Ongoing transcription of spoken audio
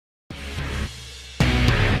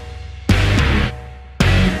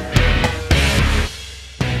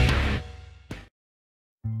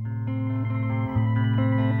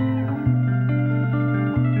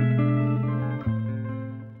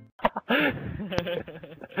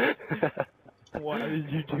Why did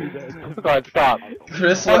you do that? God, stop.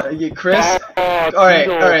 Chris. Alright.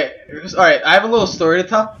 I have a little story to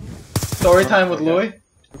tell. Story time with Louis.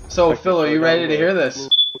 So, Phil, are you ready to hear this?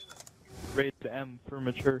 Rated M for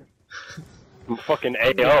mature. I'm fucking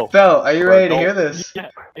AO. Phil, are you ready to hear this? Yeah,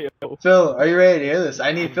 AO. Phil, are you ready to hear this?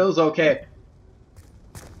 I need Phil's okay.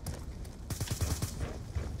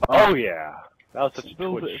 Oh yeah. That was such a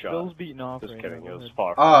Phil's twitch shot. beating off. Just right kidding, now. it was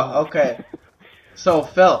far. Oh, okay. So,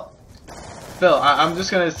 Phil, I'm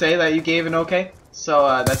just gonna say that you gave an okay.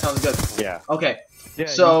 So, that sounds good. Yeah. Okay. Yeah,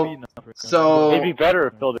 So, he's beating off right now. so It'd be better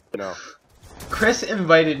if Phil didn't know. Chris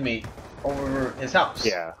invited me over his house.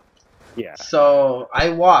 Yeah. Yeah. So I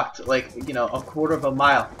walked like, you know, a quarter of a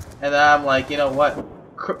mile, and then I'm like, you know what,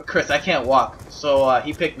 Chris, I can't walk. So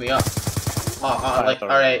he picked me up. Like, all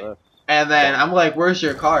right. And then I'm like, where's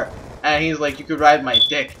your car? And he's like, you could ride my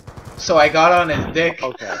dick. So I got on his dick.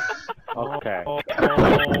 Okay. Okay. Okay.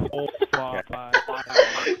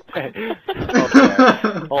 Okay.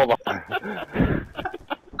 Hold on.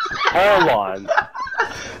 Hold on.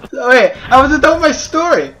 Wait, I was done with my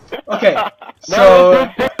story. Okay. So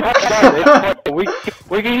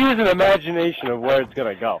we can use an imagination of where it's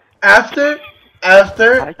gonna go. after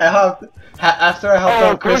I hopped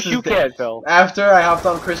on Chris's you dick. can, Phil. After I hopped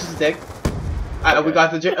on Chris's dick, we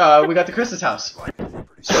got to Chris's house.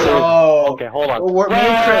 So Okay, hold on.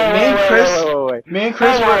 me and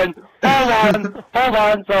Chris were. Hold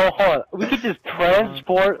on. So hold on. We could just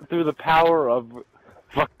transport through the power of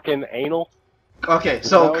fucking anal. Okay,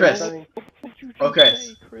 so Chris.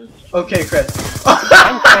 Okay, Chris.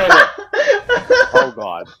 I'm saying it. Oh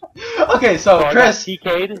God. Okay, so Chris.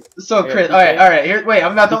 TK'd? So Chris. All right. Here, wait.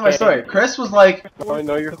 I'm not done with my story. Chris was like. Oh, I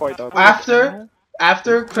know you're quite done.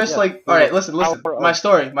 After Chris, like. All right, listen. My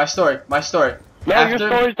story. No, your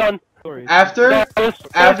story's done. After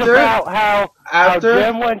About how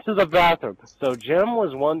Jim went to the bathroom. So Jim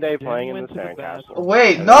was one day playing in the sandcastle.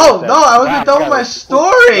 Wait, no, I wasn't done with my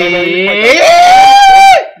story.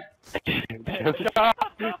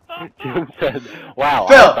 Jim said, "Wow,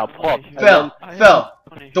 Phil,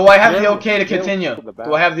 do I have the okay to continue?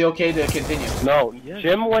 Do I have the okay to continue? No,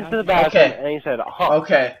 Jim went to the bathroom and he said, "Huh,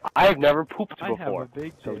 okay, I have never pooped I have before." a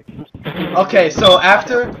big dick. okay. So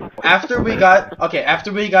after we got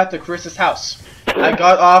to Chris's house, I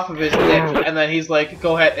got off of his dick, and then he's like,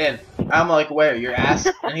 "Go ahead in." I'm like, "Where? Your ass?"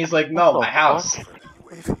 And he's like, "No, my house."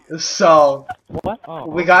 So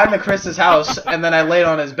we got into Chris's house, and then I laid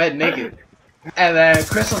on his bed naked. And then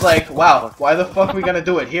Chris was like, "Wow, why the fuck are we gonna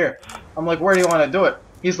do it here?" I'm like, "Where do you want to do it?"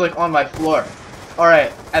 He's like, "On my floor."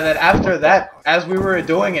 Alright, and then after that, as we were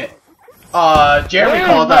doing it, Jeremy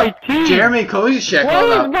called up. Jeremy Kozishek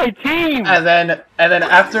called up. My team? And then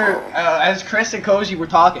after, as Chris and Koji were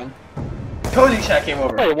talking, Kozishek came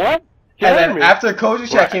over. Wait, what? And then after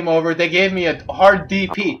Kozishek came over, they gave me a hard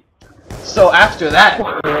DP. So after that,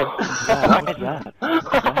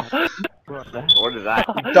 What is that?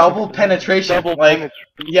 double penetration.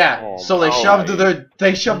 Yeah. Oh, So they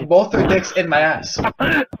shoved both their dicks in my ass.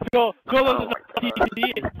 Go to the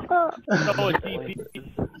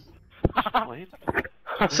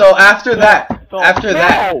So after that,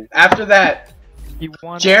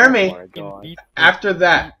 Jeremy. After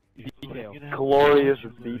that, Glorious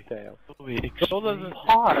detail.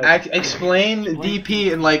 explain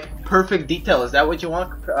DP in like perfect detail. Is that what you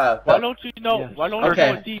want? Why don't you know? Why don't you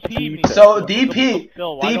know what DP means? So DP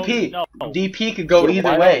could go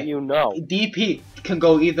either way. You know. DP can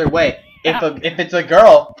go either way. If it's a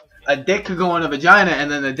girl, a dick could go in a vagina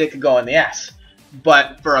and then the dick could go in the ass.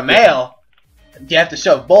 But for a male, you have to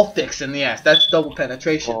shove both dicks in the ass. That's double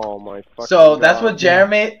penetration. Oh my fucking So that's God. what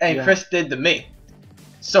Jeremy and Chris did to me.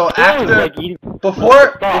 So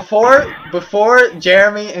before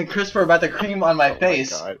Jeremy and Chris were about to cream on my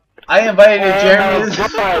face, I invited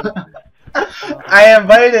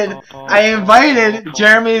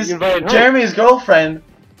Jeremy's girlfriend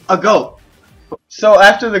a goat. So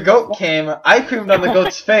after the goat came, I creamed on the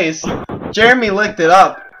goat's face. Jeremy licked it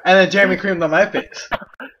up, and then Jeremy creamed on my face.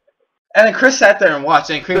 And then Chris sat there and watched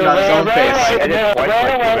and creamed on his own face. And then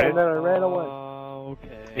I ran away.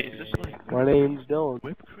 Okay. My name's Dylan.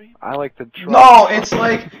 Whipped cream? I like to try. No, it's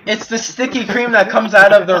the sticky cream that comes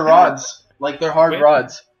out of their rods, like their hard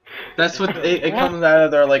rods. That's what it comes out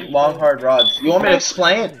of their like long hard rods. You want me to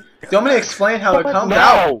explain? Do you want me to explain how it comes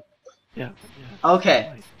out? Yeah.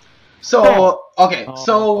 Okay. So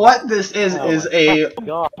what this is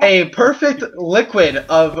a perfect liquid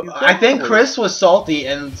of. I think Chris was salty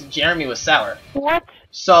and Jeremy was sour. What?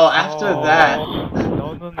 So after that,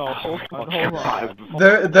 No. Hold on.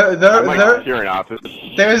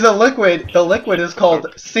 there's a liquid. The liquid is called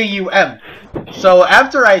CUM. So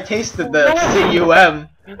after I tasted the CUM,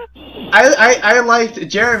 I liked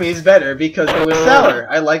Jeremy's better because it was sour.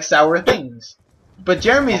 I like sour things. But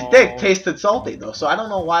Jeremy's dick tasted salty though, so I don't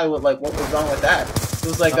know why. What was wrong with that? It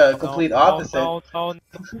was like a complete opposite. No.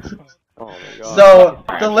 Oh my god. So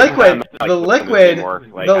the liquid.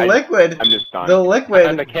 I'm just done. I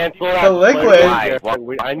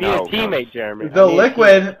need a teammate, Jeremy. The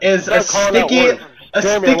liquid is a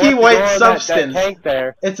sticky white substance.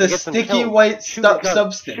 It's a sticky white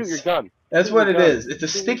substance. Shoot your gun. That's what it is. It's a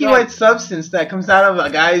sticky white substance that comes out of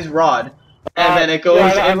a guy's rod, and then it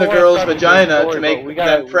goes in the girl's vagina to make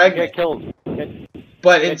them pregnant.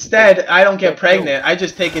 But instead, I don't get pregnant. I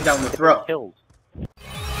just take it down the throat.